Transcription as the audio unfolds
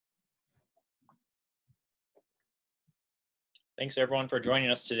Thanks everyone for joining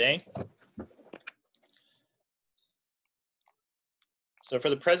us today. So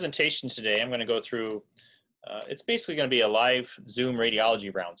for the presentation today, I'm going to go through, it's basically going to be a live Zoom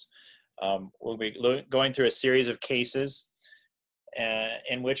radiology rounds. We'll be going through a series of cases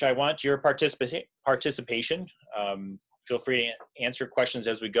in which I want your participation. Feel free to answer questions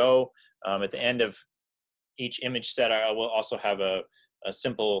as we go. At the end of each image set, I will also have a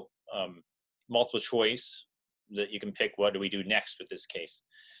simple multiple choice that you can pick, what do we do next with this case.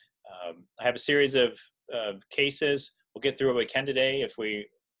 I have a series of cases. We'll get through what we can today. If we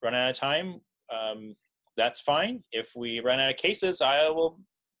run out of time, that's fine. If we run out of cases, I will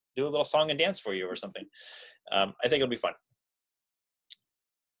do a little song and dance for you or something. I think it'll be fun.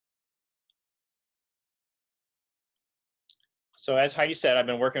 So as Heidi said, I've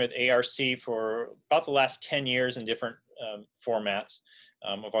been working with AERC for about the last 10 years in different formats.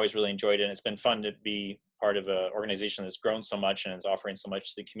 I've always really enjoyed it, and it's been fun to be part of an organization that's grown so much and is offering so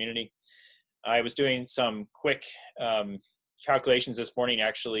much to the community. I was doing some quick calculations this morning,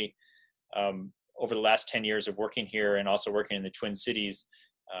 actually, over the last 10 years of working here and also working in the Twin Cities.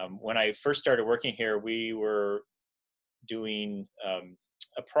 When I first started working here, we were doing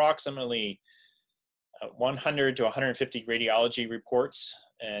approximately 100 to 150 radiology reports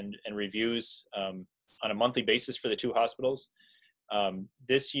and reviews on a monthly basis for the two hospitals.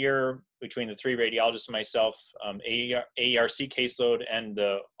 This year, between the three radiologists and myself, AERC caseload and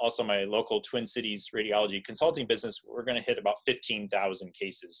also my local Twin Cities radiology consulting business, we're going to hit about 15,000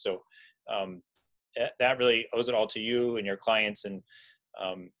 cases. So that really owes it all to you and your clients, and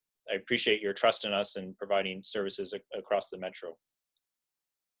I appreciate your trust in us and providing services across the metro.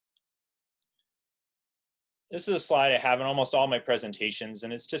 This is a slide I have in almost all my presentations,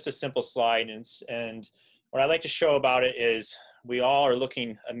 and it's just a simple slide. And what I like to show about it is we all are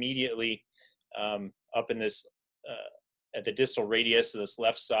looking immediately up in this, at the distal radius of this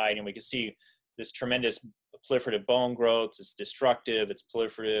left side, and we can see this tremendous proliferative bone growth. It's destructive, it's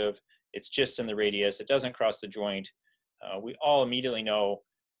proliferative, it's just in the radius, it doesn't cross the joint. We all immediately know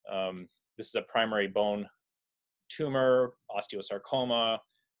this is a primary bone tumor, osteosarcoma.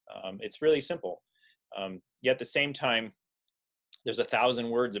 It's really simple. Yet at the same time, there's 1,000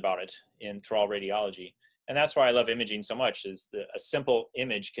 words about it in Referral radiology. And that's why I love imaging so much, is that a simple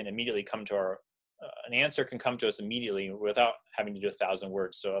image can immediately come to our, an answer can come to us immediately without having to do 1,000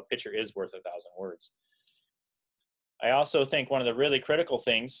 words. So a picture is worth 1,000 words. I also think one of the really critical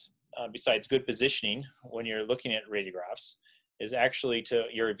things, besides good positioning when you're looking at radiographs, is actually to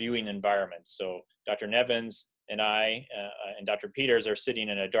your viewing environment. So Dr. Nevins and I and Dr. Peters are sitting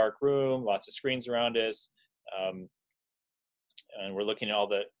in a dark room, lots of screens around us, and we're looking at all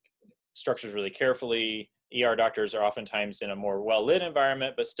the structures really carefully. ER doctors are oftentimes in a more well-lit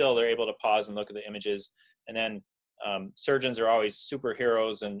environment, but still they're able to pause and look at the images. And then surgeons are always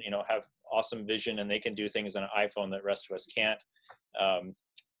superheroes and have awesome vision, and they can do things on an iPhone that the rest of us can't.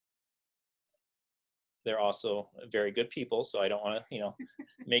 They're also very good people, so I don't want to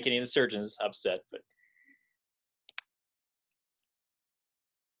make any of the surgeons upset. But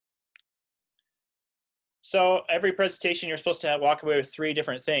so every presentation, you're supposed to walk away with 3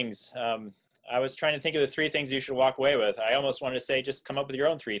 different things. I was trying to think of the 3 things you should walk away with. I almost wanted to say just come up with your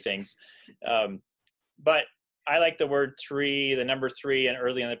own 3 things. But I like the word 3, the number 3, and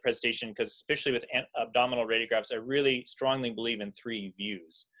early in the presentation, because especially with abdominal radiographs, I really strongly believe in 3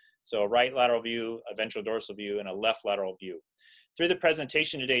 views. So a right lateral view, a ventral dorsal view, and a left lateral view. Through the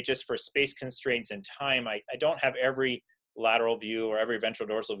presentation today, just for space constraints and time, I don't have every lateral view or every ventral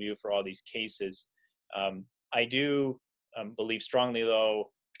dorsal view for all these cases. I do believe strongly,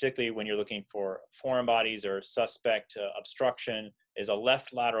 though, particularly when you're looking for foreign bodies or suspect obstruction, is a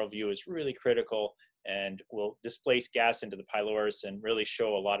left lateral view is really critical and will displace gas into the pylorus and really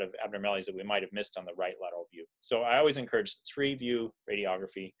show a lot of abnormalities that we might have missed on the right lateral view. So I always encourage 3-view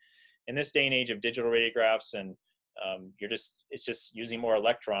radiography. In this day and age of digital radiographs, and it's just using more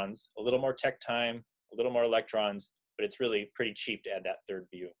electrons, a little more tech time, a little more electrons, but it's really pretty cheap to add that 3rd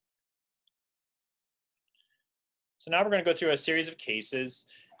view. So now we're going to go through a series of cases.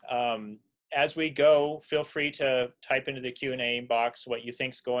 As we go, feel free to type into the Q&A box what you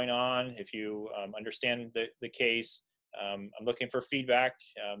think's going on, if you understand the case. I'm looking for feedback.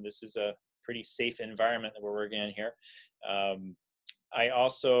 This is a pretty safe environment that we're working in here. I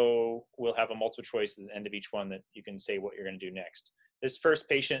also will have a multiple choice at the end of each one that you can say what you're going to do next. This first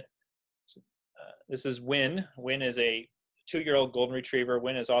patient, this is Win. Win is a 2-year-old golden retriever.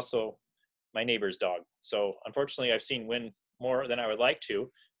 Win is also my neighbor's dog. So unfortunately, I've seen Win more than I would like to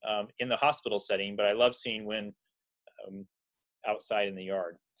in the hospital setting, but I love seeing Win outside in the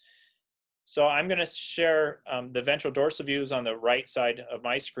yard. So I'm going to share the ventral dorsal views on the right side of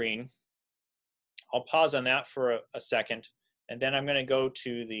my screen. I'll pause on that for a second, and then I'm going to go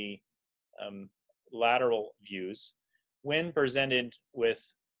to the lateral views. When presented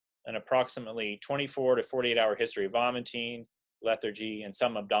with an approximately 24 to 48 hour history of vomiting, lethargy, and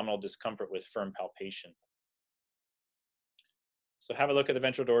some abdominal discomfort with firm palpation. So have a look at the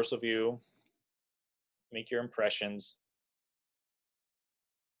ventral dorsal view, make your impressions.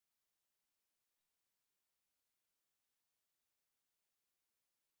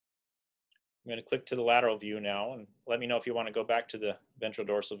 I'm going to click to the lateral view now and let me know if you want to go back to the ventral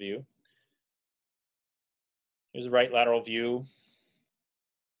dorsal view. Here's the right lateral view.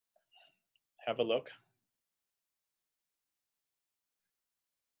 Have a look.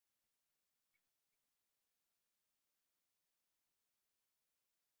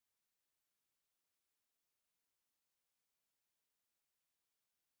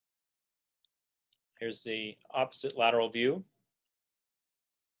 Here's the opposite lateral view.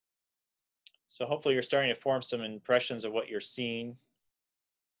 So hopefully you're starting to form some impressions of what you're seeing,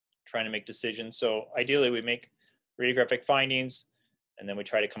 trying to make decisions. So ideally we make radiographic findings and then we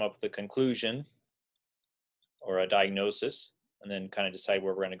try to come up with a conclusion or a diagnosis and then kind of decide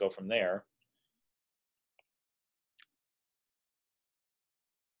where we're going to go from there.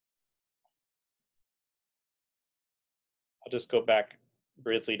 I'll just go back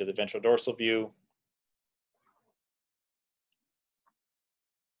briefly to the ventral dorsal view.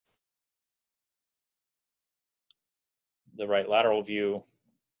 The right lateral view.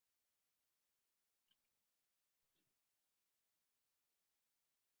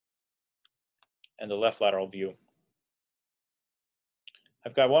 And the left lateral view.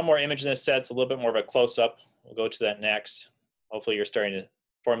 I've got one more image in this set. It's a little bit more of a close-up. We'll go to that next. Hopefully you're starting to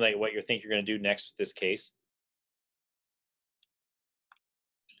formulate what you think you're going to do next with this case.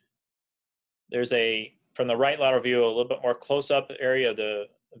 There's from the right lateral view, a little bit more close-up area of the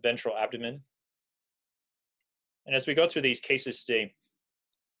ventral abdomen. And as we go through these cases today,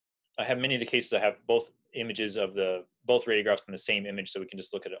 I have many of the cases that have both images of both radiographs in the same image, so we can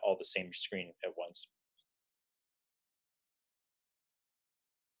just look at it all the same screen at once.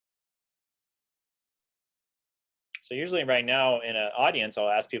 So usually right now in an audience, I'll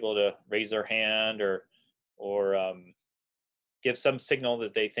ask people to raise their hand or give some signal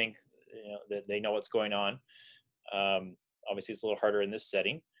that they think, that they know what's going on. Obviously, it's a little harder in this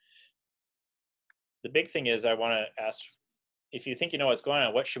setting. The big thing is I want to ask, if you think you know what's going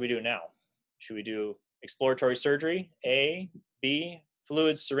on, what should we do now? Should we do exploratory surgery, A, B,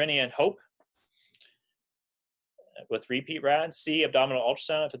 fluids, serenity, and hope with repeat rad, C, abdominal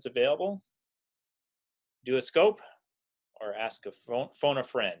ultrasound if it's available, do a scope, or ask a phone a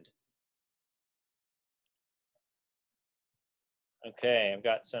friend? Okay, I've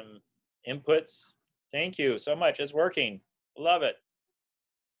got some inputs. Thank you so much. It's working. Love it.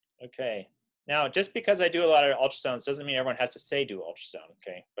 Okay. Now, just because I do a lot of ultrasounds doesn't mean everyone has to say do ultrasound,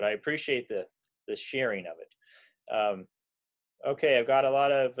 okay? But I appreciate the sharing of it. Okay, I've got a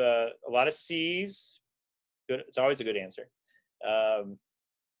lot of C's. Good. It's always a good answer.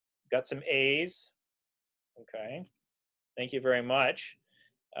 Got some A's. Okay. Thank you very much.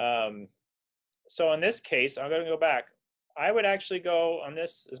 So in this case, I'm going to go back. I would actually go on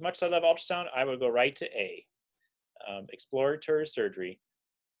this, as much as I love ultrasound, I would go right to A, exploratory surgery.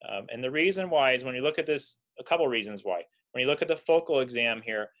 And the reason why is when you look at this, a couple reasons why. When you look at the focal exam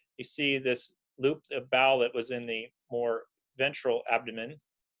here, you see this loop of bowel that was in the more ventral abdomen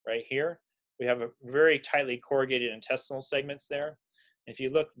right here. We have a very tightly corrugated intestinal segments there. If you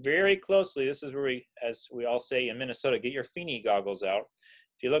look very closely, this is where we, as we all say in Minnesota, get your Feeny goggles out.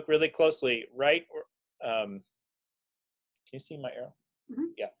 If you look really closely, right, can you see my arrow? Mm-hmm.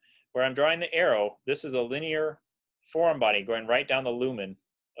 Yeah, where I'm drawing the arrow, this is a linear foreign body going right down the lumen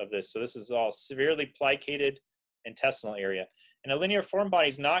of this. So this is all severely plicated intestinal area. And a linear foreign body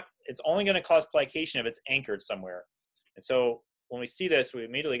is not, it's only going to cause plication if it's anchored somewhere. And so when we see this, we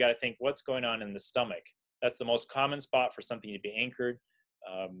immediately got to think what's going on in the stomach. That's the most common spot for something to be anchored.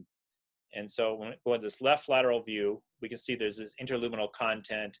 And so when we go to this left lateral view, we can see there's this interluminal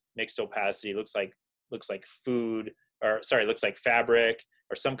content, mixed opacity, looks like food, or sorry, looks like fabric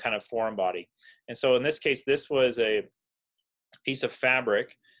or some kind of foreign body. And so in this case, this was a piece of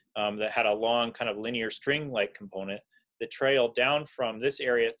fabric that had a long kind of linear string-like component that trailed down from this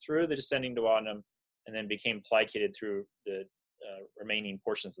area through the descending duodenum and then became plicated through the remaining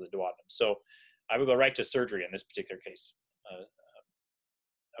portions of the duodenum. So I would go right to surgery in this particular case.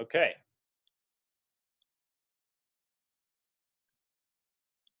 Okay.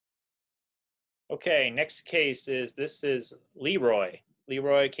 Okay, next case is, this is Leroy.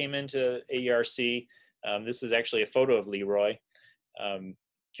 Leroy came into AERC. This is actually a photo of Leroy.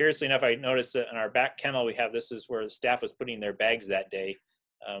 Curiously enough, I noticed that in our back kennel we have, this is where the staff was putting their bags that day.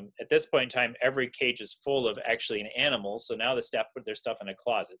 At this point in time, every cage is full of actually an animal, so now the staff put their stuff in a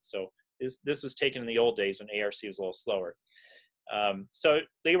closet. So this was taken in the old days when AERC was a little slower. So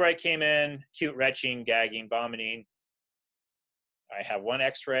Leroy came in, acute retching, gagging, vomiting. I have one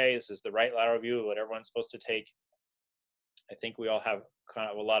x-ray. This is the right lateral view, what everyone's supposed to take. I think we all have kind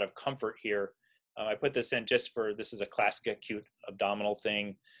of a lot of comfort here. I put this in just for, this is a classic acute abdominal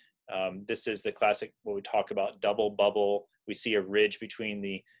thing. This is the classic, what we talk about, double bubble. We see a ridge between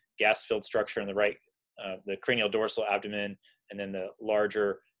the gas-filled structure on the right, the cranial dorsal abdomen, and then the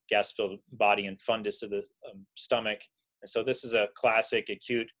larger gas-filled body and fundus of the stomach. And so this is a classic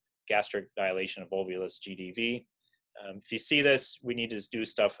acute gastric dilation of volvulus GDV. If you see this, we need to do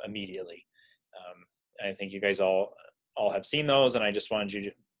stuff immediately. I think you guys all have seen those, and I just wanted you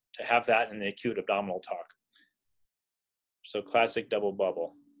to have that in the acute abdominal talk. So classic double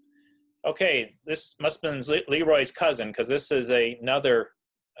bubble. Okay, this must have been Leroy's cousin, because this is another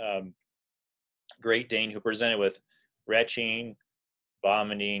Great Dane who presented with retching,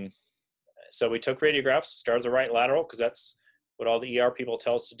 vomiting. So we took radiographs, started the right lateral, because that's what all the ER people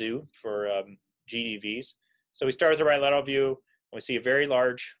tell us to do for GDVs. So we start with the right lateral view, and we see a very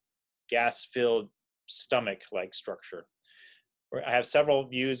large gas-filled stomach-like structure. I have several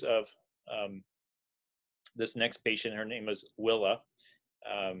views of this next patient. Her name was Willa.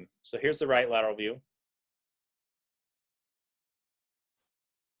 So here's the right lateral view.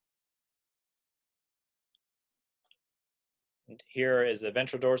 And here is the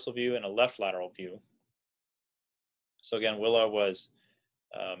ventral dorsal view and a left lateral view. So again, Willa was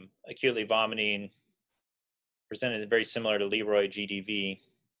acutely vomiting, presented very similar to Leroy GDV.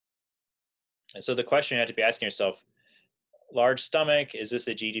 And so the question you have to be asking yourself, large stomach, is this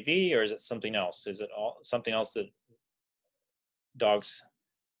a GDV or is it something else? Is it something else that dogs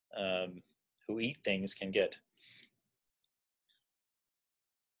who eat things can get?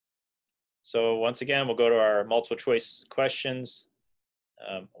 So once again, we'll go to our multiple choice questions.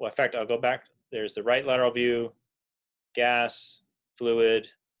 Well, in fact, I'll go back. There's the right lateral view, gas, fluid,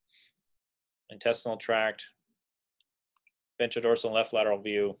 intestinal tract, ventral dorsal and left lateral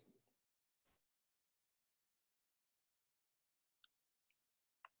view.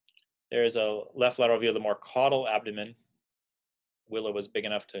 There's a left lateral view of the more caudal abdomen. Willa was big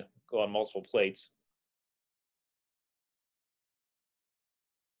enough to go on multiple plates.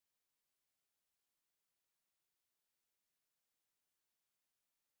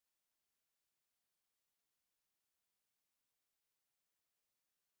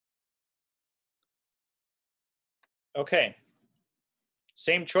 Okay,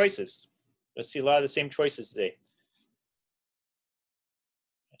 same choices. Let's see a lot of the same choices today.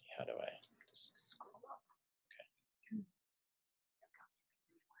 How do I just scroll up?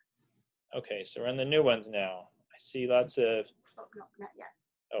 Okay, so we're on the new ones now. I see lots of. Oh, no, not yet.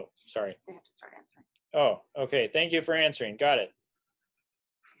 Oh, sorry. They have to start answering. Oh, okay. Thank you for answering. Got it.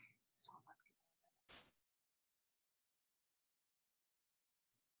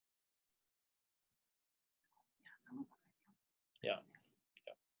 Yeah.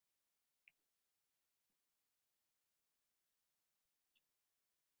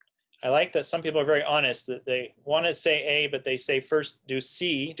 I like that some people are very honest, that they want to say A, but they say first do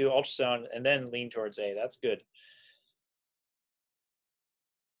C, do ultrasound, and then lean towards A. That's good.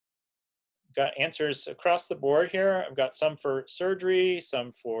 Got answers across the board here. I've got some for surgery,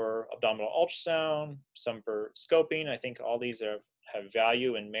 some for abdominal ultrasound, some for scoping. I think all these have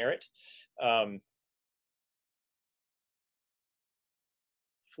value and merit.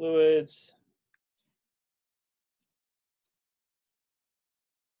 Fluids.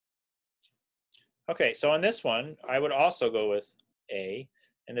 Okay, so on this one, I would also go with A.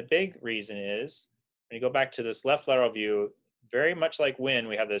 And the big reason is, when you go back to this left lateral view, very much like Wynn,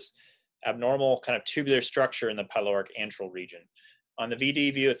 we have this abnormal kind of tubular structure in the pyloric antral region. On the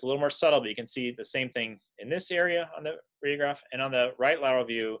VD view, it's a little more subtle, but you can see the same thing in this area on the radiograph. And on the right lateral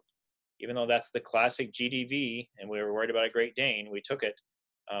view, even though that's the classic GDV, and we were worried about a Great Dane, we took it.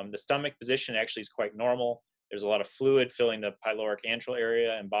 The stomach position actually is quite normal. There's a lot of fluid filling the pyloric antral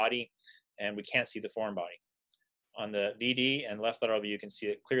area and body, and we can't see the foreign body. On the VD and left lateral view, you can see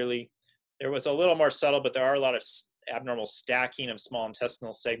it clearly. There was a little more subtle, but there are a lot of abnormal stacking of small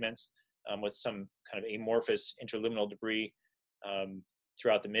intestinal segments with some kind of amorphous interluminal debris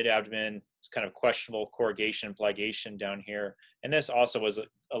throughout the mid-abdomen. It's kind of questionable corrugation and pligation down here. And this also was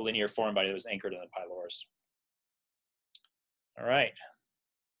a linear foreign body that was anchored in the pylorus. All right.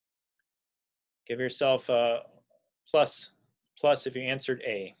 Give yourself plus plus if you answered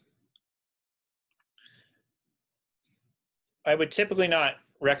A. I would typically not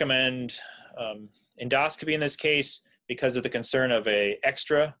recommend endoscopy in this case because of the concern of a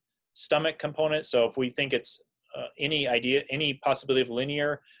extra stomach component. So if we think it's any possibility of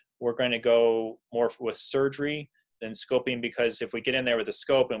linear, we're going to go more with surgery than scoping, because if we get in there with a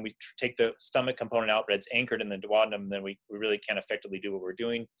scope and we take the stomach component out, but it's anchored in the duodenum, then we really can't effectively do what we're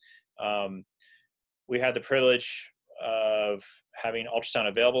doing. We had the privilege of having ultrasound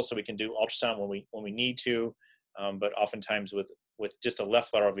available, so we can do ultrasound when we need to. But oftentimes with just a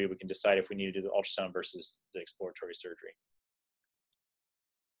left lateral view, we can decide if we need to do the ultrasound versus the exploratory surgery.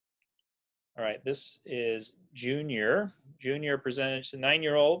 All right, this is Junior. Junior presented, it's a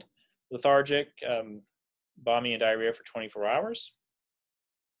 9-year-old, lethargic, vomiting and diarrhea for 24 hours.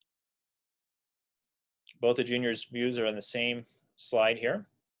 Both of Junior's views are on the same slide here.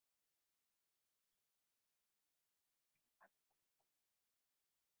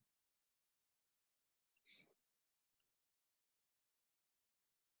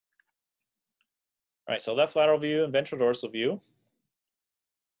 All right, so left lateral view and ventral dorsal view.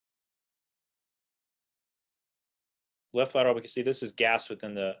 Left lateral, we can see this is gas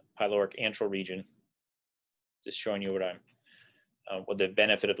within the pyloric antral region. Just showing you what the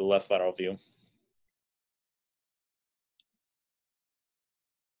benefit of the left lateral view.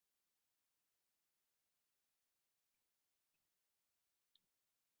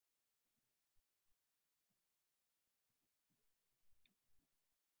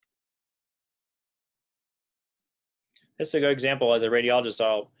 This is a good example. As a radiologist,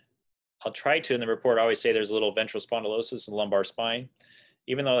 I'll try to, in the report, I always say there's a little ventral spondylosis in the lumbar spine,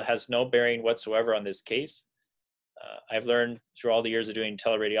 even though it has no bearing whatsoever on this case. I've learned through all the years of doing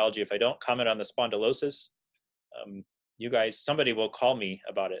teleradiology, if I don't comment on the spondylosis, you guys, somebody will call me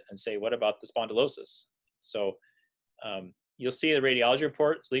about it and say, what about the spondylosis? So you'll see the radiology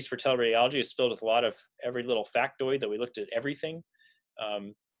report, at least for teleradiology, is filled with a lot of every little factoid that we looked at everything,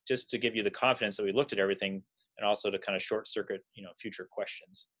 just to give you the confidence that we looked at everything, and also to kind of short circuit, future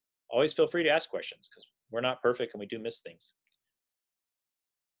questions. Always feel free to ask questions, because we're not perfect and we do miss things.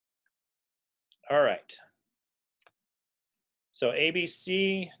 All right. So A, B,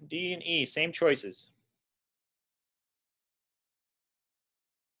 C, D, and E, same choices.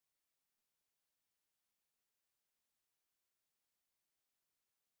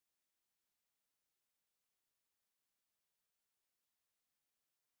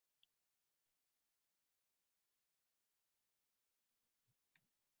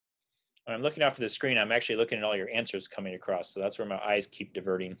 When I'm looking out for the screen, I'm actually looking at all your answers coming across. So that's where my eyes keep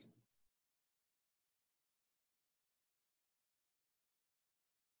diverting.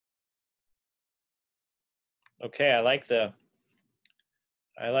 Okay, I like the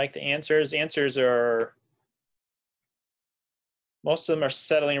answers. Answers are, most of them are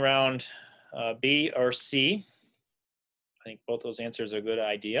settling around B or C. I think both those answers are a good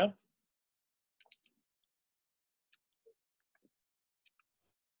idea.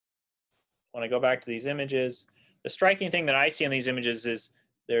 When I go back to these images, the striking thing that I see in these images is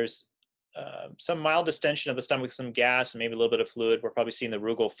there's some mild distension of the stomach, some gas, and maybe a little bit of fluid. We're probably seeing the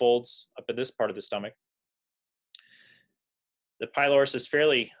rugal folds up in this part of the stomach. The pylorus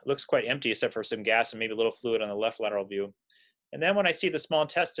looks quite empty except for some gas and maybe a little fluid on the left lateral view. And then when I see the small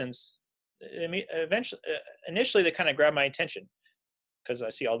intestines, initially they kind of grab my attention because I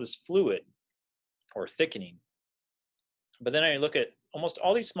see all this fluid or thickening. But then I look at almost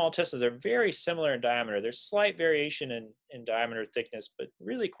all these small intestines are very similar in diameter. There's slight variation in diameter thickness, but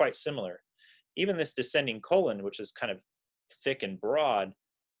really quite similar. Even this descending colon, which is kind of thick and broad,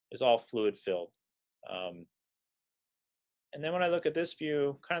 is all fluid filled. And then when I look at this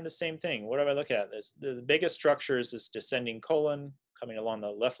view, kind of the same thing. What do I look at? The biggest structure is this descending colon coming along the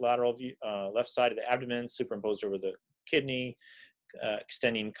left lateral view, left side of the abdomen, superimposed over the kidney,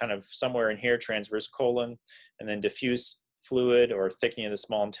 extending kind of somewhere in here, transverse colon, and then diffuse fluid or thickening of the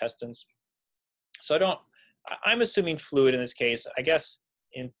small intestines. So I'm assuming fluid in this case. I guess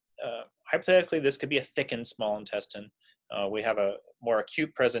hypothetically, this could be a thickened small intestine. We have a more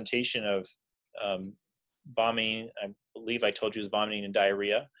acute presentation of vomiting. I believe I told you it was vomiting and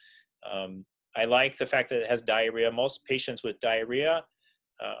diarrhea. I like the fact that it has diarrhea. Most patients with diarrhea,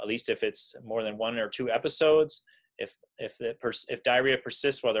 at least if it's more than 1 or 2 episodes, if diarrhea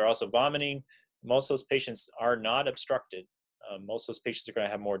persists while they're also vomiting, most of those patients are not obstructed. Most of those patients are going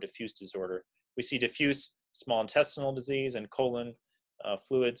to have more diffuse disorder. We see diffuse small intestinal disease and colon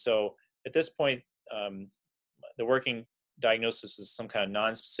fluid. So at this point, the working diagnosis is some kind of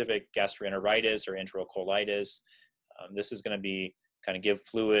non-specific gastroenteritis or enterocolitis. This is going to be kind of give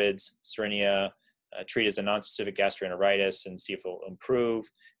fluids, cystinuria, treat as a nonspecific gastroenteritis and see if it will improve.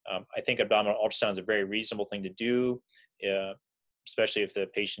 I think abdominal ultrasound is a very reasonable thing to do, especially if the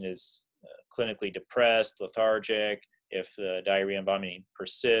patient is clinically depressed, lethargic, if the diarrhea and vomiting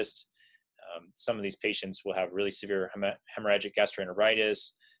persist. Some of these patients will have really severe hemorrhagic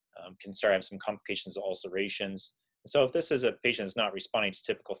gastroenteritis, can start having some complications of ulcerations. So if this is a patient that's not responding to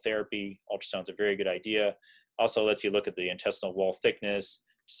typical therapy, ultrasound is a very good idea. Also lets you look at the intestinal wall thickness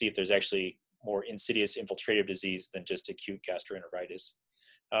to see if there's actually more insidious infiltrative disease than just acute gastroenteritis.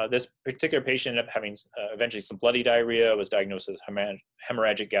 This particular patient ended up having eventually some bloody diarrhea, was diagnosed with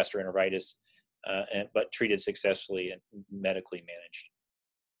hemorrhagic gastroenteritis, but treated successfully and medically managed.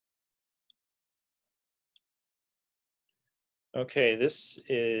 Okay, this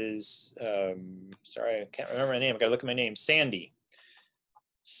is, sorry, I can't remember my name. I gotta look at my name, Sandy.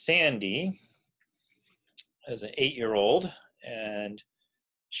 Sandy is an 8-year-old, and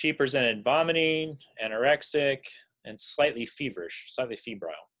she presented vomiting, anorexic, and slightly feverish, slightly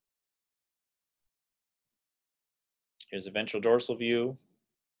febrile. Here's a ventral dorsal view.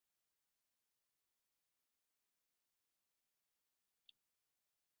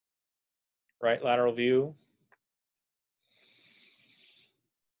 Right lateral view.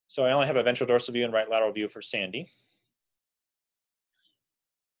 So I only have a ventral dorsal view and right lateral view for Sandy.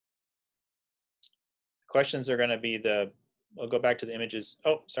 Questions are gonna be we'll go back to the images.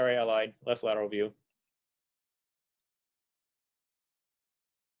 Oh, sorry, I lied, left lateral view.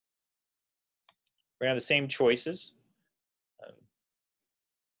 We're gonna have the same choices.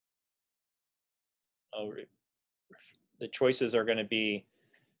 The choices are gonna be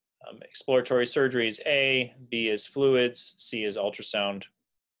exploratory surgeries A, B is fluids, C is ultrasound.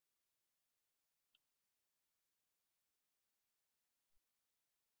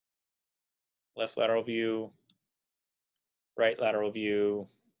 Left lateral view, right lateral view,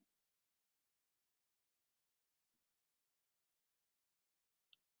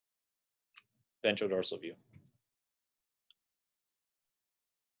 ventral dorsal view.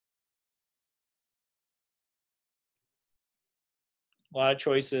 A lot of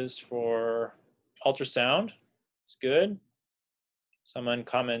choices for ultrasound. It's good. Someone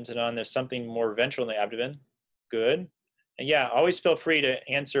commented on there's something more ventral in the abdomen. Good. And yeah, always feel free to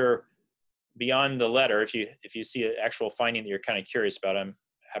answer beyond the letter. If you see an actual finding that you're kind of curious about, I'm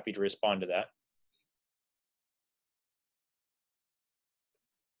happy to respond to that.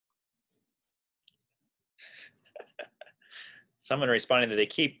 Someone responding that they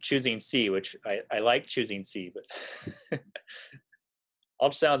keep choosing C, which I like choosing C, but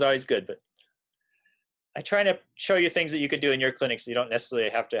ultrasound's always good, but I try to show you things that you could do in your clinic so you don't necessarily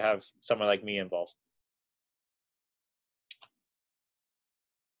have to have someone like me involved.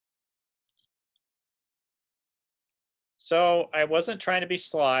 So I wasn't trying to be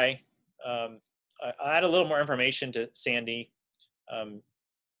sly. I add a little more information to Sandy.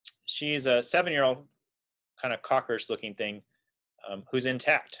 She's a 7-year-old kind of cockroach looking thing who's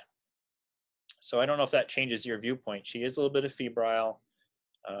intact. So I don't know if that changes your viewpoint. She is a little bit of febrile.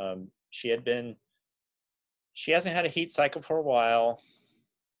 She hasn't had a heat cycle for a while.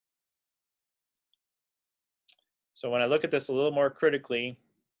 So when I look at this a little more critically,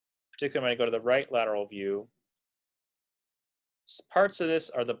 particularly when I go to the right lateral view, parts of this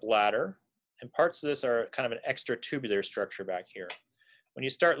are the bladder, and parts of this are kind of an extra tubular structure back here. When you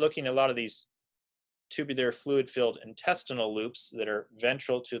start looking at a lot of these tubular fluid-filled intestinal loops that are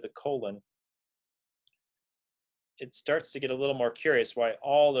ventral to the colon, it starts to get a little more curious why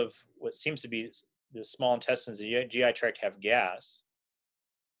all of what seems to be the small intestines and the GI tract have gas.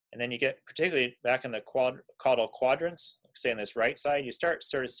 And then you get, particularly back in the caudal quadrants, say on this right side, you start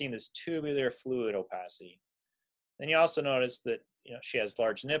seeing this tubular fluid opacity. Then you also notice that she has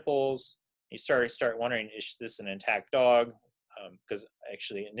large nipples. You start wondering, is this an intact dog? Because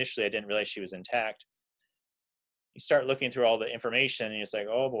actually, initially, I didn't realize she was intact. You start looking through all the information, and it's like,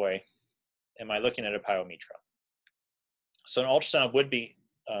 oh boy, am I looking at a pyometra? So an ultrasound would be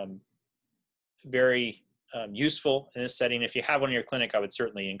very useful in this setting. If you have one in your clinic, I would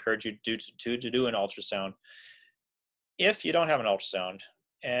certainly encourage you to do an ultrasound. If you don't have an ultrasound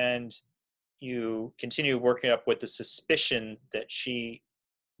and you continue working up with the suspicion that she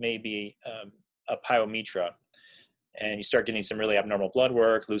may be a pyometra, and you start getting some really abnormal blood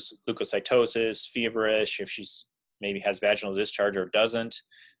work, leukocytosis, feverish, if she's maybe has vaginal discharge or doesn't,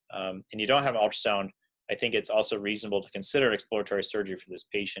 and you don't have an ultrasound, I think it's also reasonable to consider exploratory surgery for this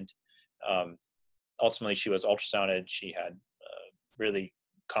patient. Ultimately, she was ultrasounded. She had really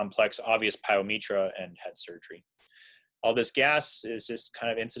complex, obvious pyometra and had surgery. All this gas is just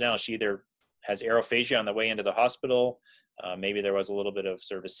kind of incidental. She either has aerophagia on the way into the hospital. Maybe there was a little bit of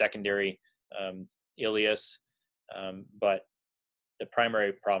sort of a secondary ileus, but the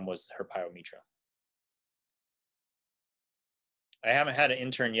primary problem was her pyometra. I haven't had an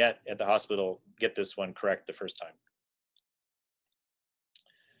intern yet at the hospital get this one correct the first time.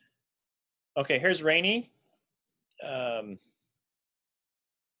 Okay, here's Rainey.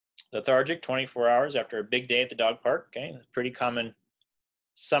 Lethargic, 24 hours after a big day at the dog park. Okay, pretty common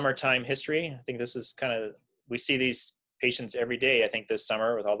summertime history. I think this is kind of, we see these patients every day, I think, this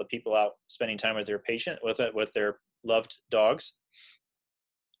summer, with all the people out spending time with their patient, with their loved dogs.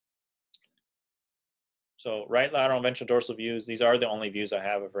 So right lateral and ventral dorsal views, these are the only views I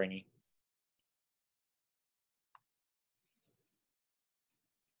have of Rainey.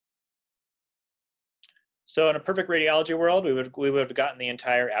 So in a perfect radiology world, we would have gotten the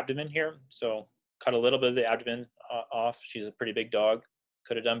entire abdomen here. So cut a little bit of the abdomen off. She's a pretty big dog.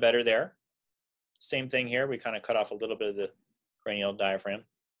 Could have done better there. Same thing here. We kind of cut off a little bit of the cranial diaphragm.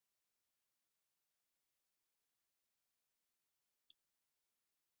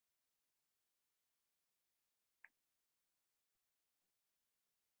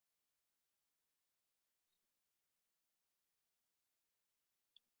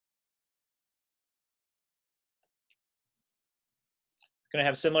 Going to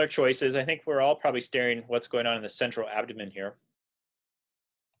have similar choices. I think we're all probably staring what's going on in the central abdomen here.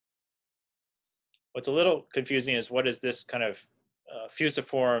 What's a little confusing is what is this kind of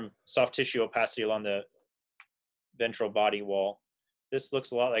fusiform soft tissue opacity along the ventral body wall. This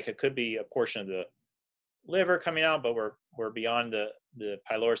looks a lot like it could be a portion of the liver coming out, but we're beyond the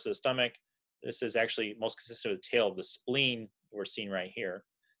pylorus of the stomach. This is actually most consistent with the tail of the spleen we're seeing right here.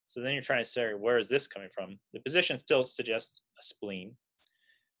 So then you're trying to say, where is this coming from? The position still suggests a spleen.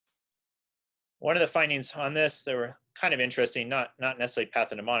 One of the findings on this that were kind of interesting, not necessarily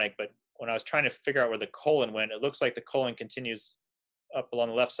pathognomonic, but when I was trying to figure out where the colon went, it looks like the colon continues up along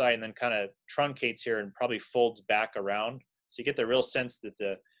the left side and then kind of truncates here and probably folds back around. So you get the real sense that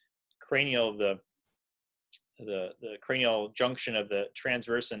the cranial, the cranial junction of the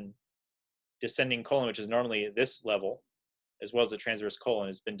transverse and descending colon, which is normally at this level, as well as the transverse colon,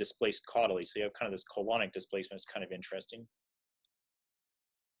 has been displaced caudally. So you have kind of this colonic displacement. It's kind of interesting.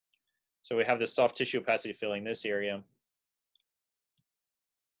 So we have this soft tissue opacity filling this area.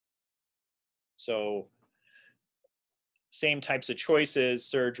 So same types of choices: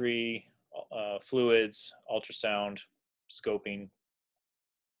 surgery, fluids, ultrasound, scoping.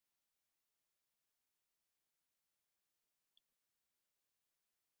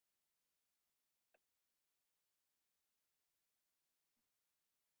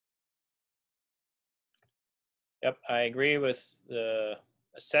 Yep, I agree with the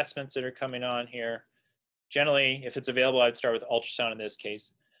assessments that are coming on here. Generally, if it's available, I'd start with ultrasound in this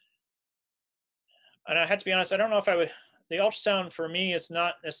case. And I had to be honest, I don't know if I would, the ultrasound for me is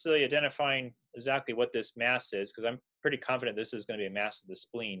not necessarily identifying exactly what this mass is, because I'm pretty confident this is going to be a mass of the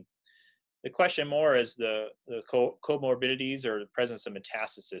spleen. The question more is the comorbidities or the presence of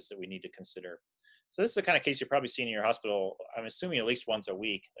metastasis that we need to consider. So this is the kind of case you're probably seeing in your hospital, I'm assuming at least once a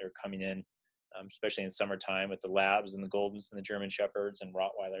week. They're coming in, especially in summertime, with the labs and the Goldens and the German Shepherds and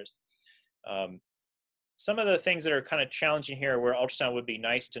Rottweilers. Some of the things that are kind of challenging here, where ultrasound would be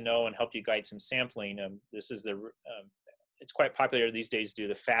nice to know and help you guide some sampling. This is it's quite popular these days to do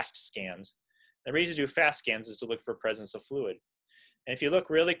the fast scans. The reason to do fast scans is to look for presence of fluid. And if you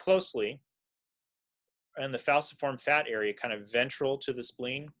look really closely in the falciform fat area, kind of ventral to the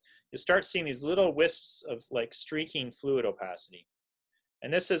spleen, you start seeing these little wisps of like streaking fluid opacity.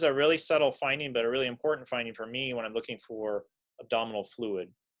 And this is a really subtle finding, but a really important finding for me when I'm looking for abdominal fluid.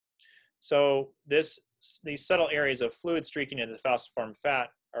 So these subtle areas of fluid streaking into the falciform fat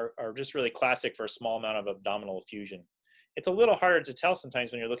are just really classic for a small amount of abdominal effusion. It's a little harder to tell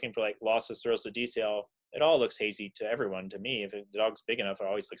sometimes when you're looking for like loss of serosa detail. It all looks hazy to everyone. To me, if the dog's big enough, it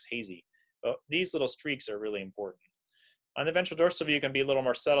always looks hazy. But these little streaks are really important. On the ventral dorsal view, it can be a little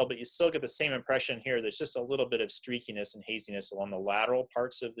more subtle, but you still get the same impression here. There's just a little bit of streakiness and haziness along the lateral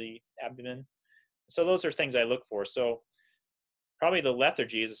parts of the abdomen. So those are things I look for. So probably the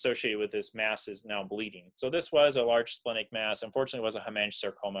lethargy is associated with this mass is now bleeding. So this was a large splenic mass. Unfortunately, it was a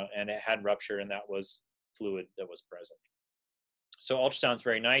hemangiosarcoma, and it had rupture, and that was fluid that was present. So ultrasound's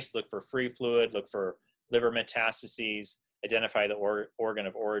very nice. Look for free fluid, look for liver metastases, identify the organ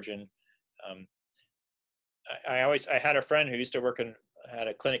of origin. I had a friend who used to had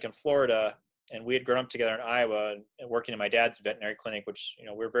a clinic in Florida, and we had grown up together in Iowa and working in my dad's veterinary clinic, which,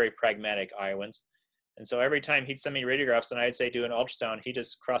 we're very pragmatic Iowans. And so every time he'd send me radiographs and I'd say do an ultrasound, he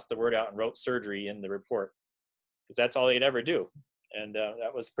just crossed the word out and wrote surgery in the report, because that's all he'd ever do. And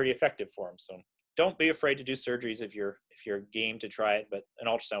that was pretty effective for him. So don't be afraid to do surgeries if you're game to try it, but an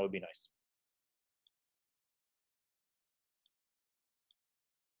ultrasound would be nice.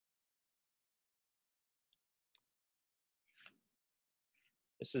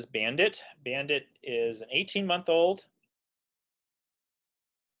 This is Bandit. Bandit is an 18-month-old.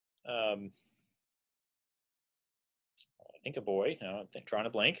 I think a boy. No, I'm drawing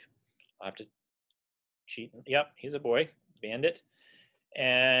a blank. I'll have to cheat. Yep, he's a boy, Bandit.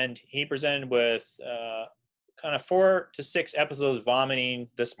 And he presented with kind of 4 to 6 episodes of vomiting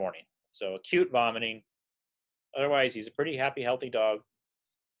this morning. So acute vomiting. Otherwise, he's a pretty happy, healthy dog,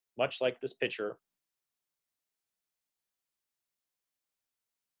 much like this picture.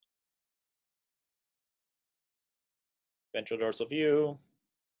 Ventral dorsal view.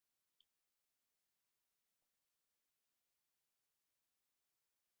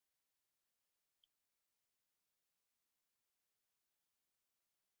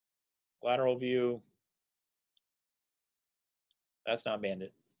 Lateral view. That's not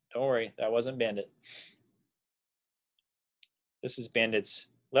Bandit. Don't worry, that wasn't Bandit. This is Bandit's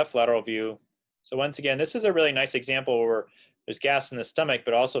left lateral view. So once again, this is a really nice example where there's gas in the stomach,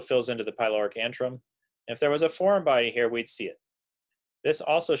 but also fills into the pyloric antrum. And if there was a foreign body here, we'd see it. This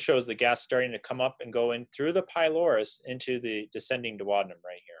also shows the gas starting to come up and go in through the pylorus into the descending duodenum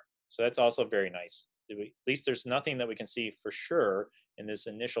right here. So that's also very nice. At least there's nothing that we can see for sure in this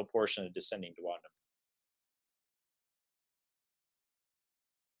initial portion of descending duodenum.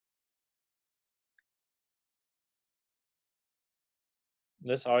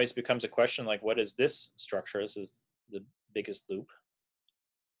 This always becomes a question like, what is this structure? This is the biggest loop.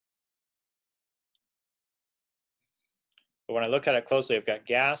 But when I look at it closely, I've got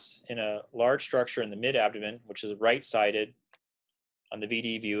gas in a large structure in the mid-abdomen, which is right-sided on the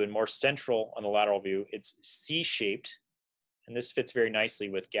VD view and more central on the lateral view. It's C-shaped, and this fits very nicely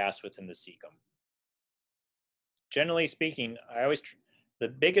with gas within the cecum. Generally speaking, the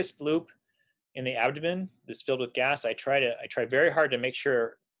biggest loop in the abdomen is filled with gas. I try very hard to make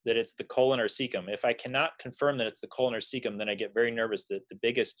sure that it's the colon or cecum. If I cannot confirm that it's the colon or cecum, then I get very nervous that the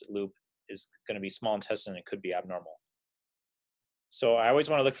biggest loop is going to be small intestine and it could be abnormal. So I always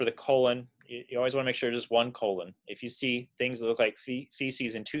want to look for the colon. You always want to make sure there's just one colon. If you see things that look like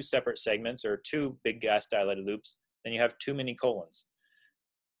feces in 2 separate segments or 2 big gas dilated loops, then you have too many colons.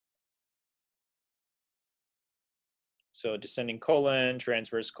 So descending colon,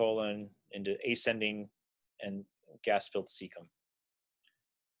 transverse colon, into ascending and gas-filled cecum.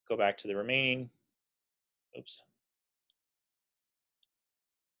 Go back to the remaining. Oops.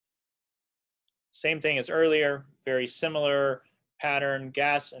 Same thing as earlier, very similar pattern,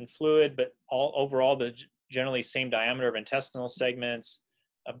 gas and fluid, but overall the generally same diameter of intestinal segments.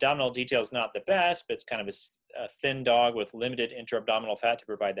 Abdominal detail is not the best, but it's kind of a thin dog with limited intra-abdominal fat to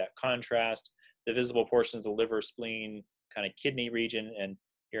provide that contrast. The visible portions of liver, spleen, kind of kidney region, and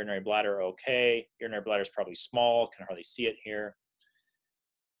urinary bladder okay. Urinary bladder is probably small, can hardly see it here.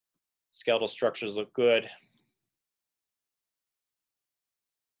 Skeletal structures look good.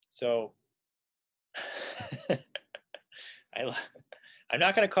 So I'm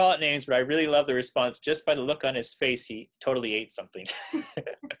not going to call it names, but I really love the response. Just by the look on his face, he totally ate something.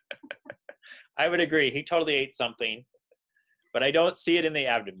 I would agree. He totally ate something, but I don't see it in the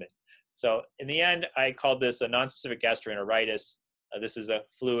abdomen. So in the end, I called this a nonspecific gastroenteritis. This is a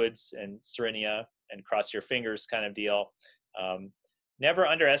fluids and syringia and cross your fingers kind of deal. Never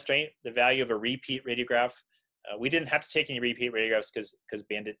underestimate the value of a repeat radiograph. We didn't have to take any repeat radiographs because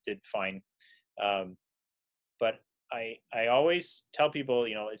Bandit did fine. But I always tell people,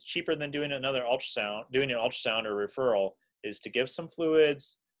 you know, it's cheaper than doing another ultrasound, doing an ultrasound or referral, is to give some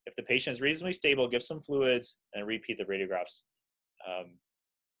fluids. If the patient is reasonably stable, give some fluids and repeat the radiographs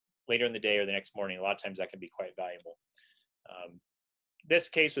later in the day or the next morning. A lot of times that can be quite valuable. This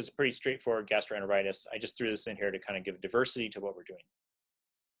case was a pretty straightforward gastroenteritis. I just threw this in here to kind of give diversity to what we're doing.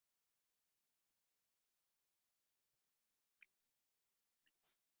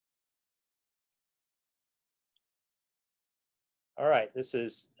 All right, this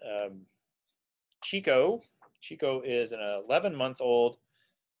is Chico. Chico is an 11-month-old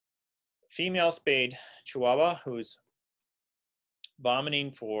female spayed Chihuahua who's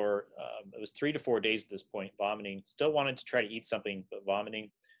vomiting for, it was 3 to 4 days at this point, vomiting. Still wanted to try to eat something, but vomiting.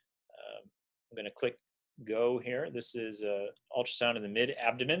 I'm going to click go here. This is ultrasound in the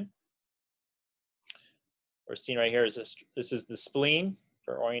mid-abdomen. We're seeing right here is this is the spleen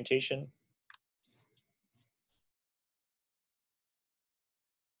for orientation.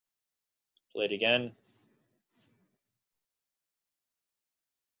 Play it again.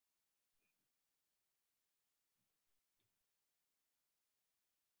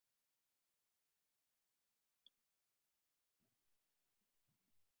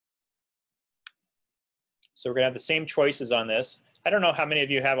 So we're gonna have the same choices on this. I don't know how many of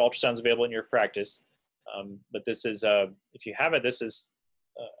you have ultrasounds available in your practice, but this is, if you have it, this is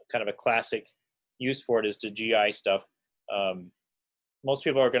kind of a classic use for it is to GI stuff. Most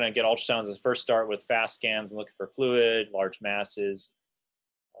people are going to get ultrasounds and first start with fast scans and looking for fluid, large masses.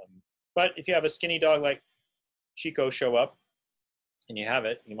 But if you have a skinny dog like Chico show up and you have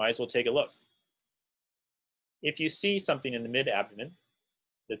it, you might as well take a look. If you see something in the mid-abdomen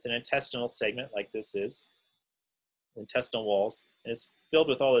that's an intestinal segment like this is, intestinal walls, and it's filled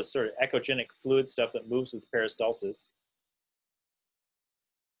with all this sort of echogenic fluid stuff that moves with peristalsis,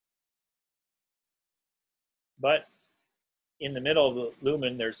 but in the middle of the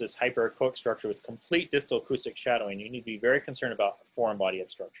lumen, there's this hyperechoic structure with complete distal acoustic shadowing. You need to be very concerned about foreign body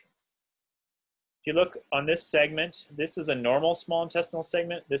obstruction. If you look on this segment, this is a normal small intestinal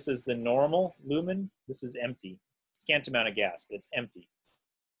segment. This is the normal lumen. This is empty. Scant amount of gas, but it's empty.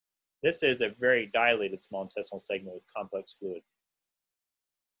 This is a very dilated small intestinal segment with complex fluid.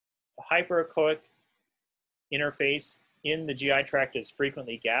 The hyperechoic interface in the GI tract is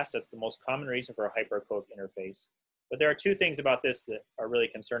frequently gas. That's the most common reason for a hyperechoic interface. But there are two things about this that are really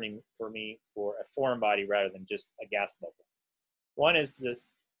concerning for me for a foreign body rather than just a gas bubble. One is that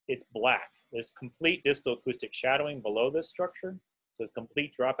it's black. There's complete distal acoustic shadowing below this structure, so it's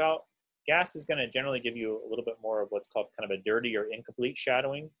complete dropout. Gas is going to generally give you a little bit more of what's called kind of a dirty or incomplete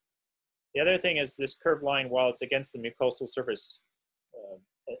shadowing. The other thing is this curved line, while it's against the mucosal surface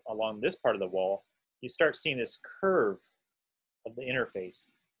along this part of the wall, you start seeing this curve of the interface.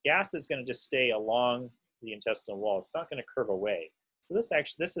 Gas is going to just stay along the intestinal wall. It's not going to curve away. So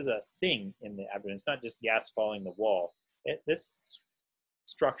this is a thing in the abdomen. It's not just gas following the wall. This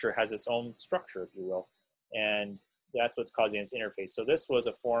structure has its own structure, if you will, and that's what's causing its interface. So this was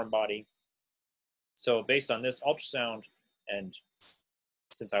a foreign body. So based on this ultrasound, and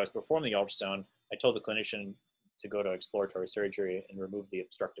since I was performing the ultrasound, I told the clinician to go to exploratory surgery and remove the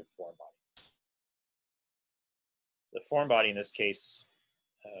obstructive foreign body. The foreign body in this case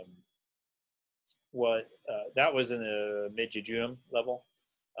that was in the mid-jejunum level.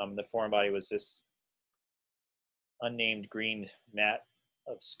 The foreign body was this unnamed green mat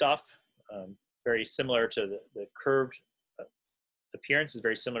of stuff, very similar to the curved appearance is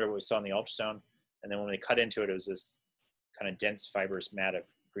very similar to what we saw in the ultrasound. And then when they cut into it, it was this kind of dense fibrous mat of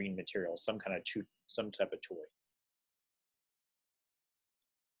green material, some type of toy.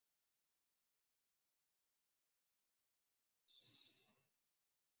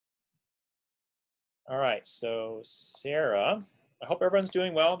 All right, so Sarah, I hope everyone's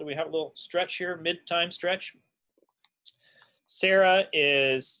doing well. Do we have a little stretch here, mid-time stretch? Sarah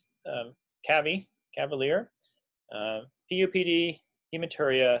is Cavalier, PUPD,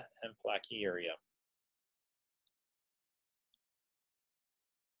 hematuria, and plaquuria.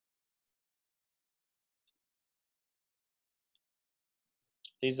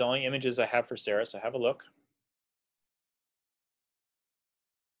 These are the only images I have for Sarah, so have a look.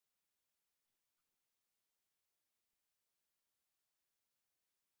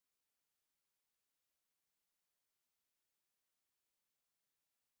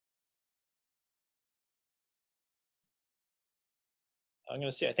 I'm going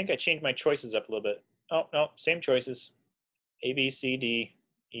to see, I think I changed my choices up a little bit. Oh, no, same choices. A, B, C, D,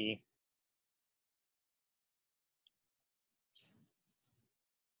 E.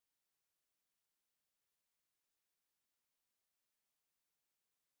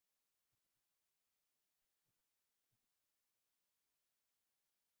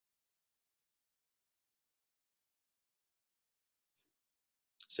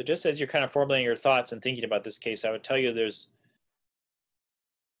 So just as you're kind of formulating your thoughts and thinking about this case, I would tell you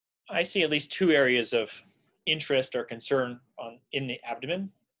I see at least two areas of interest or concern in the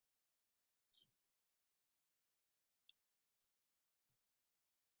abdomen.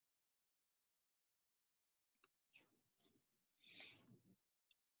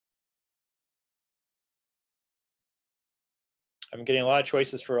 I'm getting a lot of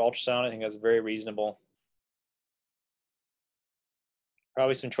choices for ultrasound. I think that's very reasonable.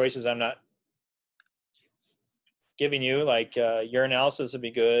 Probably some choices I'm not giving you, like urinalysis would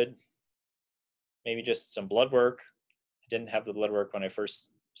be good. Maybe just some blood work. I didn't have the blood work when I first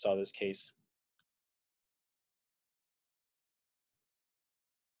saw this case.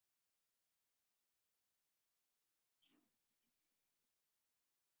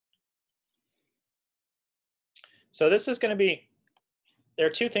 So this is going to be, there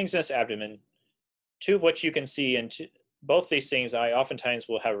are two things in this abdomen, two of which you can see, and both these things I oftentimes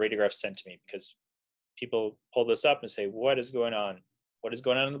will have radiographs sent to me because people pull this up and say, what is going on? What is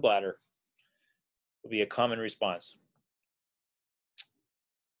going on in the bladder? Will be a common response.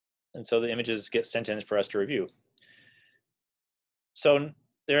 And so the images get sent in for us to review. So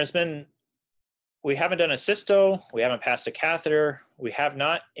there has been we haven't done a cysto, we haven't passed a catheter, we have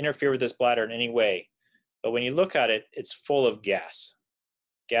not interfered with this bladder in any way. But when you look at it, it's full of gas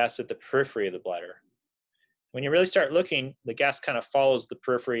at the periphery of the bladder. When you really start looking, the gas kind of follows the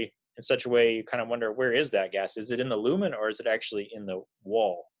periphery in such a way you kind of wonder, where is that gas? Is it in the lumen or is it actually in the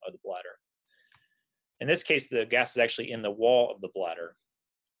wall of the bladder? In this case, the gas is actually in the wall of the bladder.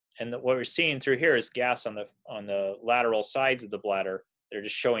 And what we're seeing through here is gas on the lateral sides of the bladder. They're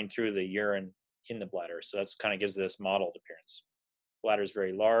just showing through the urine in the bladder. So that's kind of gives this mottled appearance. Bladder is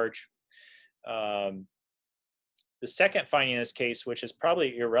very large. The second finding in this case, which is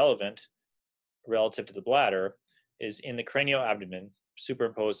probably irrelevant relative to the bladder, is in the cranial abdomen,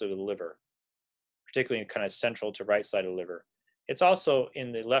 superimposed over the liver, particularly kind of central to right side of the liver. It's also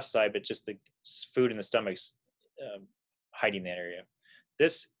in the left side, but just the food in the stomach's hiding that area.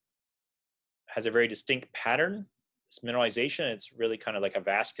 This has a very distinct pattern, this mineralization. It's really kind of like a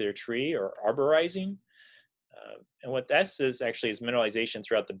vascular tree or arborizing. And what this is actually is mineralization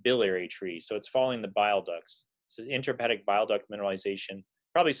throughout the biliary tree. So it's following the bile ducts. So intrahepatic bile duct mineralization,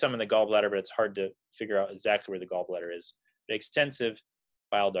 probably some in the gallbladder, but it's hard to figure out exactly where the gallbladder is. But extensive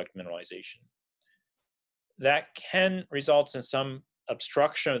bile duct mineralization. That can result in some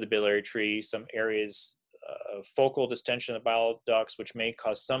obstruction of the biliary tree, some areas of focal distension of the bile ducts, which may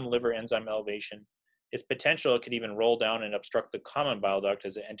cause some liver enzyme elevation. It's potential it could even roll down and obstruct the common bile duct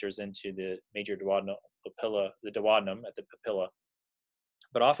as it enters into the major duodenal papilla, the duodenum at the papilla.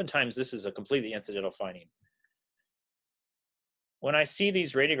 But oftentimes this is a completely incidental finding. When I see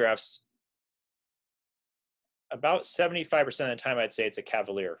these radiographs, about 75% of the time I'd say it's a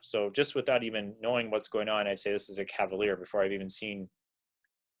cavalier. So just without even knowing what's going on, I'd say this is a cavalier before I've even seen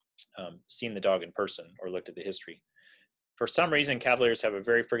the dog in person or looked at the history. For some reason, cavaliers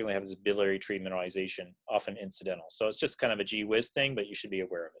very frequently have this biliary tree mineralization, often incidental. So it's just kind of a gee whiz thing, but you should be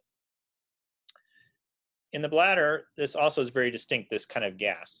aware of it. In the bladder, this also is very distinct, this kind of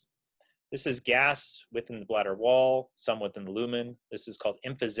gas. This is gas within the bladder wall, some within the lumen. This is called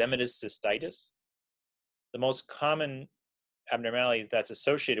emphysematous cystitis. The most common abnormality that's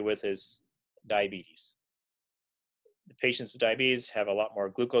associated with is diabetes. The patients with diabetes have a lot more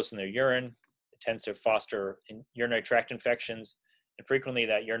glucose in their urine. It tends to foster urinary tract infections. And frequently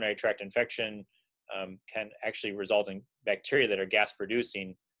that urinary tract infection can actually result in bacteria that are gas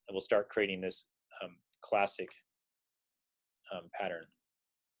producing and will start creating this classic pattern.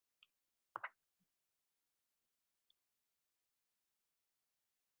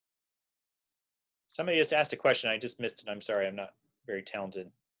 Somebody just asked a question. I just missed it. I'm sorry. I'm not very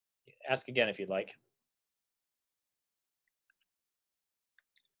talented. Ask again if you'd like.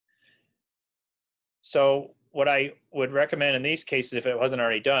 So what I would recommend in these cases, if it wasn't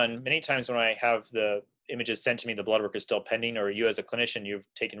already done, many times when I have the images sent to me, the blood work is still pending, or you as a clinician, you've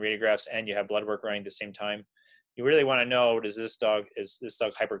taken radiographs and you have blood work running at the same time. You really want to know, is this dog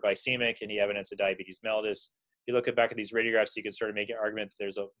hyperglycemic? Any evidence of diabetes mellitus? If you look back at these radiographs, you can sort of make an argument that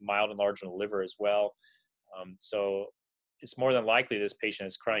there's a mild enlargement of the liver as well. So it's more than likely this patient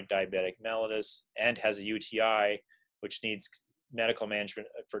has chronic diabetic mellitus and has a UTI, which needs medical management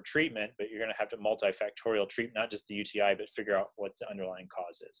for treatment, but you're going to have to multifactorial treat, not just the UTI, but figure out what the underlying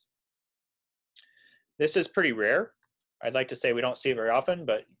cause is. This is pretty rare. I'd like to say we don't see it very often,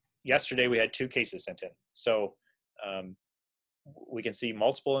 but yesterday we had 2 cases sent in. So we can see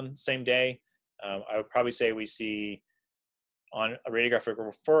multiple in the same day. I would probably say we see on a radiographic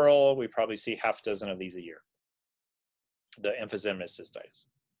referral, we probably see half a dozen of these a year, the emphysematous cystitis.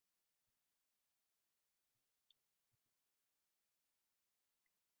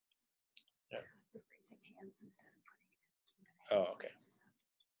 Yeah. Oh, okay.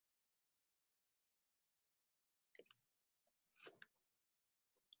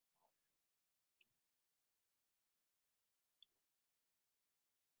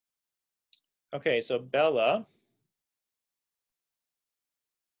 Okay, so Bella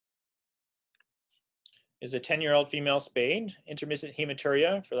is a 10-year-old female spayed, intermittent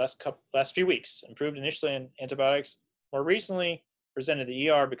hematuria for the last few weeks, improved initially on antibiotics, more recently presented to the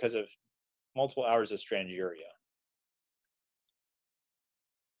ER because of multiple hours of stranguria.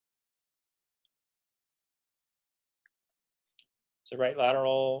 So right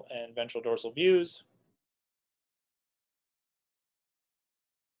lateral and ventral dorsal views.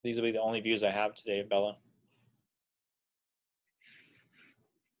 These will be the only views I have today of Bella.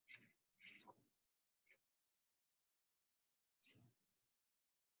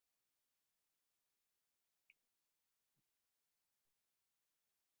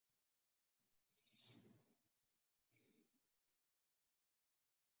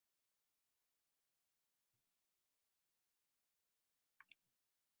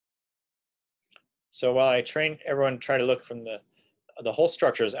 So while I train everyone to try to look from the whole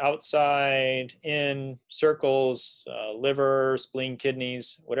structure is outside, in, circles, liver, spleen,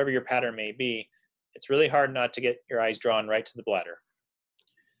 kidneys, whatever your pattern may be, it's really hard not to get your eyes drawn right to the bladder.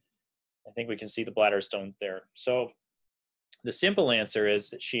 I think we can see the bladder stones there. So the simple answer is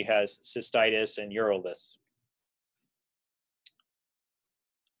that she has cystitis and uroliths.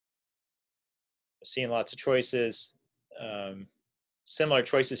 Seeing lots of choices. Similar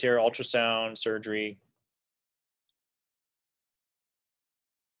choices here, ultrasound, surgery.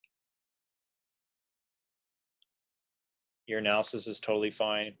 Your analysis is totally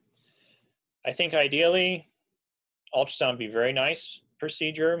fine. I think ideally, ultrasound would be a very nice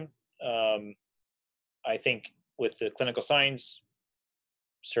procedure. I think with the clinical signs,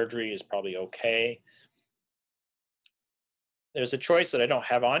 surgery is probably okay. There's a choice that I don't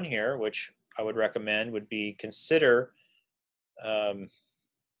have on here, which I would recommend would be consider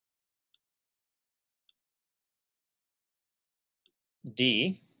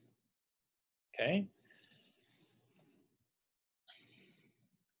D, okay?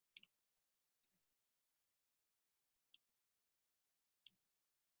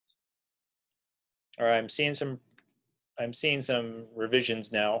 All right, I'm seeing some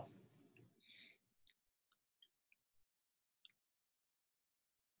revisions now.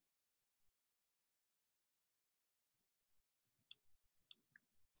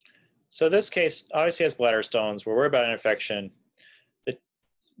 So this case obviously has bladder stones. We're worried about an infection.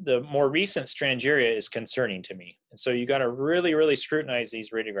 The more recent stranguria is concerning to me. And so you got to really, really scrutinize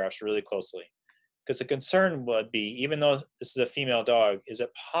these radiographs really closely. Because the concern would be, even though this is a female dog, is it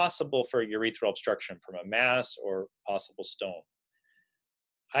possible for urethral obstruction from a mass or possible stone?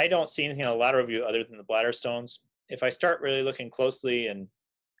 I don't see anything on the lateral view other than the bladder stones. If I start really looking closely and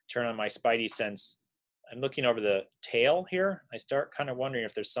turn on my spidey sense, I'm looking over the tail here. I start kind of wondering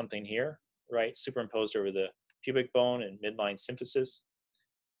if there's something here, right, superimposed over the pubic bone and midline symphysis.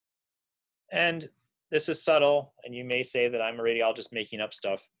 And this is subtle, and you may say that I'm a radiologist making up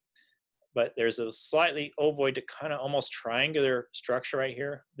stuff, but there's a slightly ovoid to kind of almost triangular structure right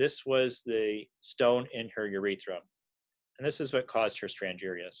here. This was the stone in her urethra, and this is what caused her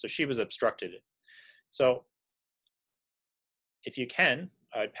stranguria. So she was obstructed. So if you can,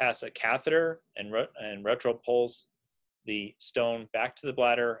 I'd pass a catheter and retropulse the stone back to the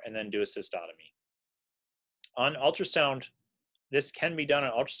bladder and then do a cystotomy. On ultrasound, this can be done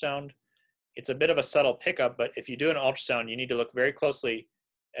on ultrasound. It's a bit of a subtle pickup, but if you do an ultrasound, you need to look very closely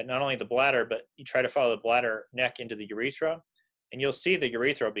at not only the bladder, but you try to follow the bladder neck into the urethra, and you'll see the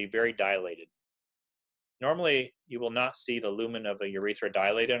urethra will be very dilated. Normally, you will not see the lumen of a urethra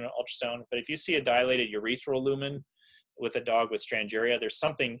dilated in an ultrasound, but if you see a dilated urethral lumen with a dog with stranguria, there's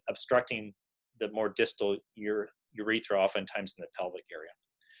something obstructing the more distal urethra, oftentimes in the pelvic area.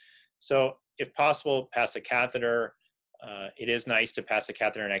 So if possible, pass a catheter. It is nice to pass a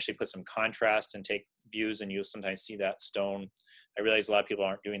catheter and actually put some contrast and take views, and you'll sometimes see that stone. I realize a lot of people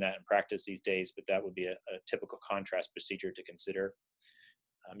aren't doing that in practice these days, but that would be a typical contrast procedure to consider.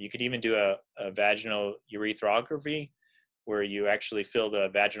 You could even do a vaginal urethrography, where you actually fill the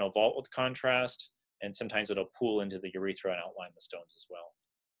vaginal vault with contrast, and sometimes it'll pool into the urethra and outline the stones as well.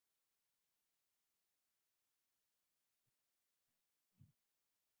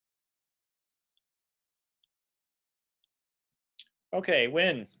 Okay,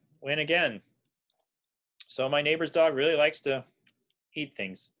 win again. So my neighbor's dog really likes to eat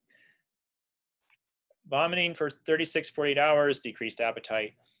things. Vomiting for 36, 48 hours, decreased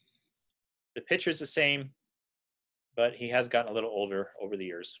appetite. The picture's the same, but he has gotten a little older over the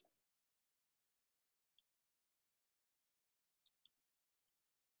years.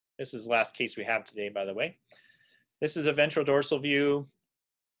 This is the last case we have today, by the way. This is a ventral dorsal view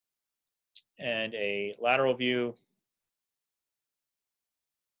and a lateral view.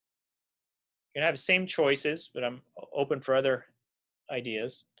 You're gonna have the same choices, but I'm open for other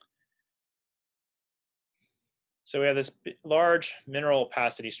ideas. So we have this large mineral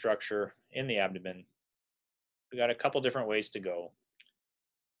opacity structure in the abdomen. We got a couple different ways to go.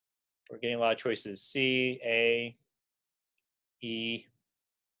 We're getting a lot of choices: C, A, E.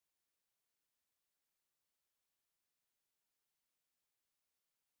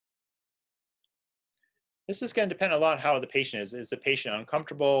 This is going to depend a lot on how the patient is. Is the patient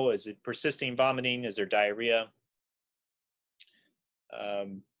uncomfortable? Is it persisting vomiting? Is there diarrhea?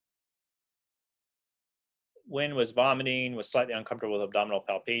 When was vomiting, was slightly uncomfortable with abdominal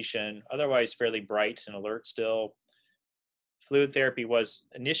palpation, otherwise fairly bright and alert still. Fluid therapy was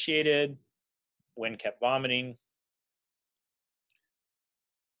initiated, when kept vomiting.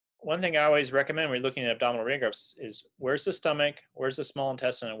 One thing I always recommend when you're looking at abdominal radiographs is where's the stomach, where's the small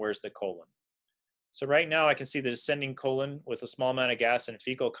intestine, and where's the colon. So right now I can see the descending colon with a small amount of gas and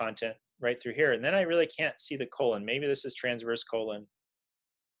fecal content right through here. And then I really can't see the colon. Maybe this is transverse colon.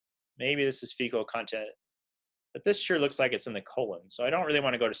 Maybe this is fecal content. But this sure looks like it's in the colon. So I don't really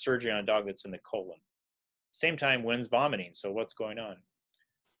want to go to surgery on a dog that's in the colon. Same time, Wynn's vomiting. So what's going on?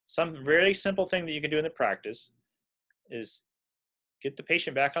 Some very simple thing that you can do in the practice is get the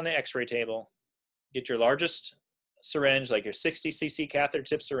patient back on the x-ray table, get your largest syringe, like your 60 cc catheter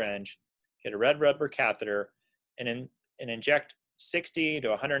tip syringe, get a red rubber catheter, and inject 60 to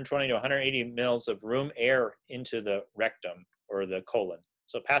 120 to 180 mils of room air into the rectum or the colon.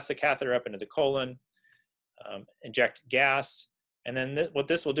 So pass the catheter up into the colon, inject gas, and then what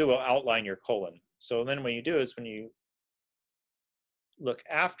this will do will outline your colon. So then what you do is when you look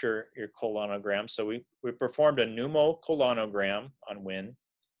after your colonogram, so we performed a pneumocolonogram on Wynn,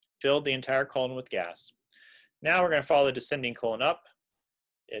 filled the entire colon with gas. Now we're going to follow the descending colon up.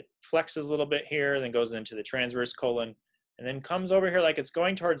 It flexes a little bit here, then goes into the transverse colon, and then comes over here like it's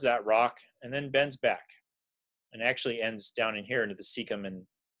going towards that rock, and then bends back, and actually ends down in here into the cecum and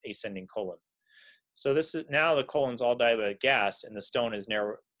ascending colon. So this is now the colon's all dilated with gas, and the stone is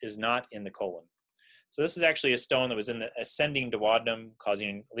not in the colon. So this is actually a stone that was in the ascending duodenum,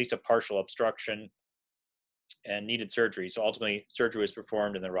 causing at least a partial obstruction and needed surgery. So ultimately, surgery was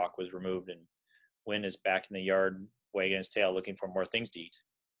performed and the rock was removed, and Wynn is back in the yard wagging his tail looking for more things to eat.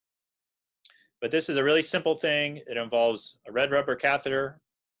 But this is a really simple thing. It involves a red rubber catheter,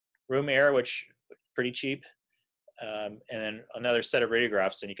 room air, which is pretty cheap, and then another set of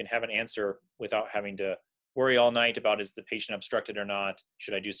radiographs, and you can have an answer without having to worry all night about is the patient obstructed or not,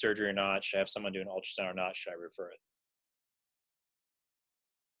 should I do surgery or not, should I have someone do an ultrasound or not, should I refer it.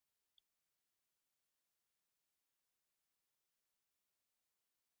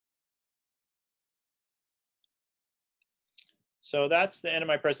 So that's the end of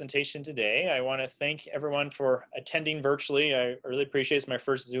my presentation today. I want to thank everyone for attending virtually. I really appreciate it. It's my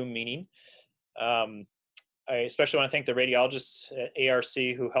first Zoom meeting. I especially want to thank the radiologists at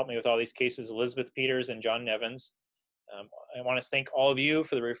AERC who helped me with all these cases, Elizabeth Peters and John Nevins. I want to thank all of you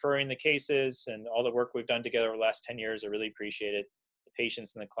for referring the cases and all the work we've done together over the last 10 years. I really appreciate it, the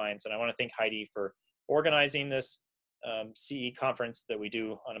patients and the clients. And I want to thank Heidi for organizing this CE conference that we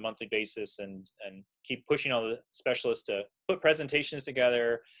do on a monthly basis, and keep pushing all the specialists to put presentations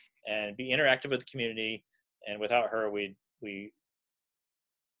together and be interactive with the community. And without her, we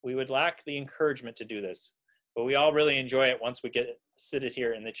would lack the encouragement to do this. But we all really enjoy it once we get seated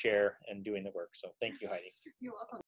here in the chair and doing the work. So thank you, Heidi. You're welcome.